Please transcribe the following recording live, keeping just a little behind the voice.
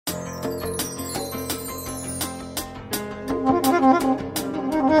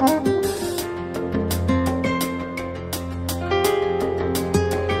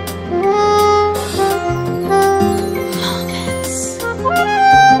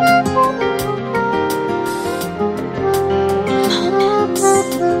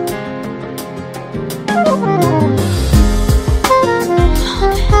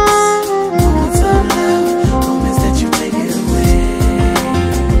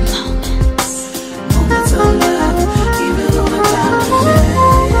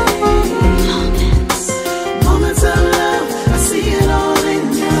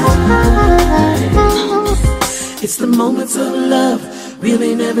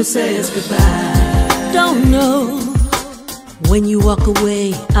really never says goodbye. Don't know. When you walk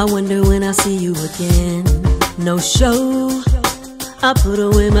away, I wonder when I'll see you again. No show, I put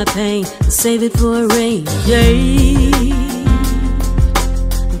away my pain and save it for a rainy day.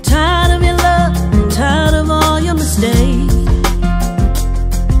 I'm tired of your love, I'm tired of all your mistakes.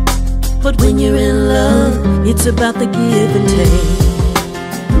 But when you're in love, it's about the give and take.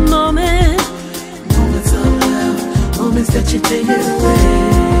 Moments of love, moments that you take it away.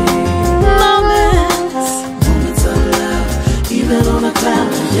 Moments of love, even on a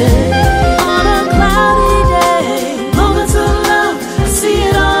cloudy day. On a cloudy day. Moments of love, I see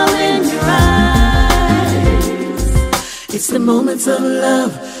it all in your eyes. It's the moments of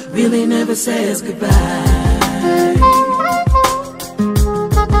love, really never says goodbye.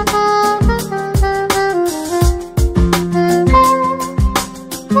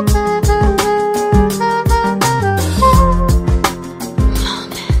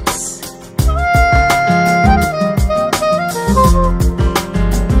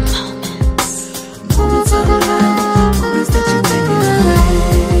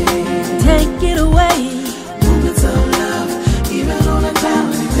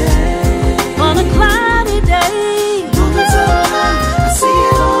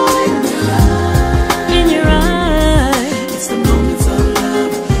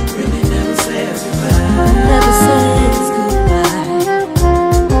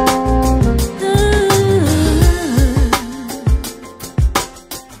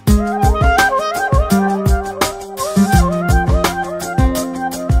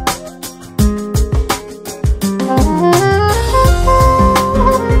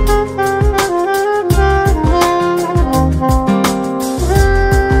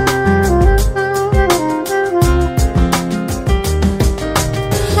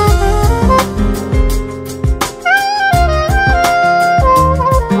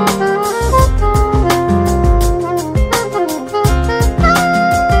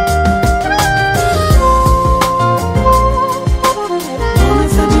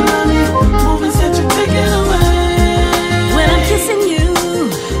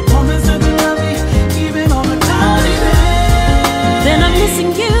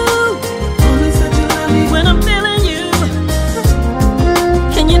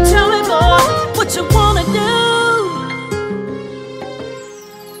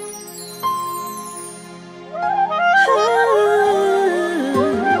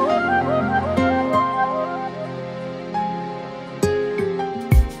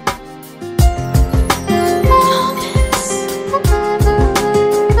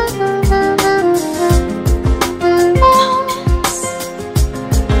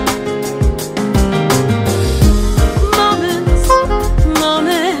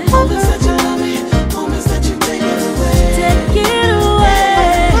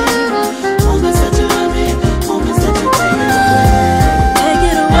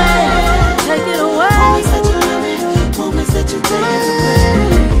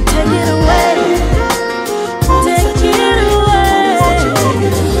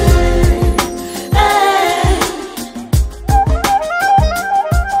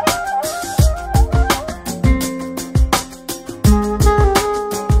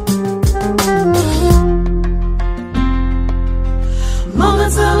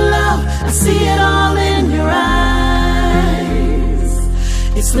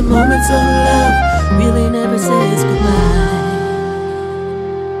 It's the moments of love, really never says goodbye.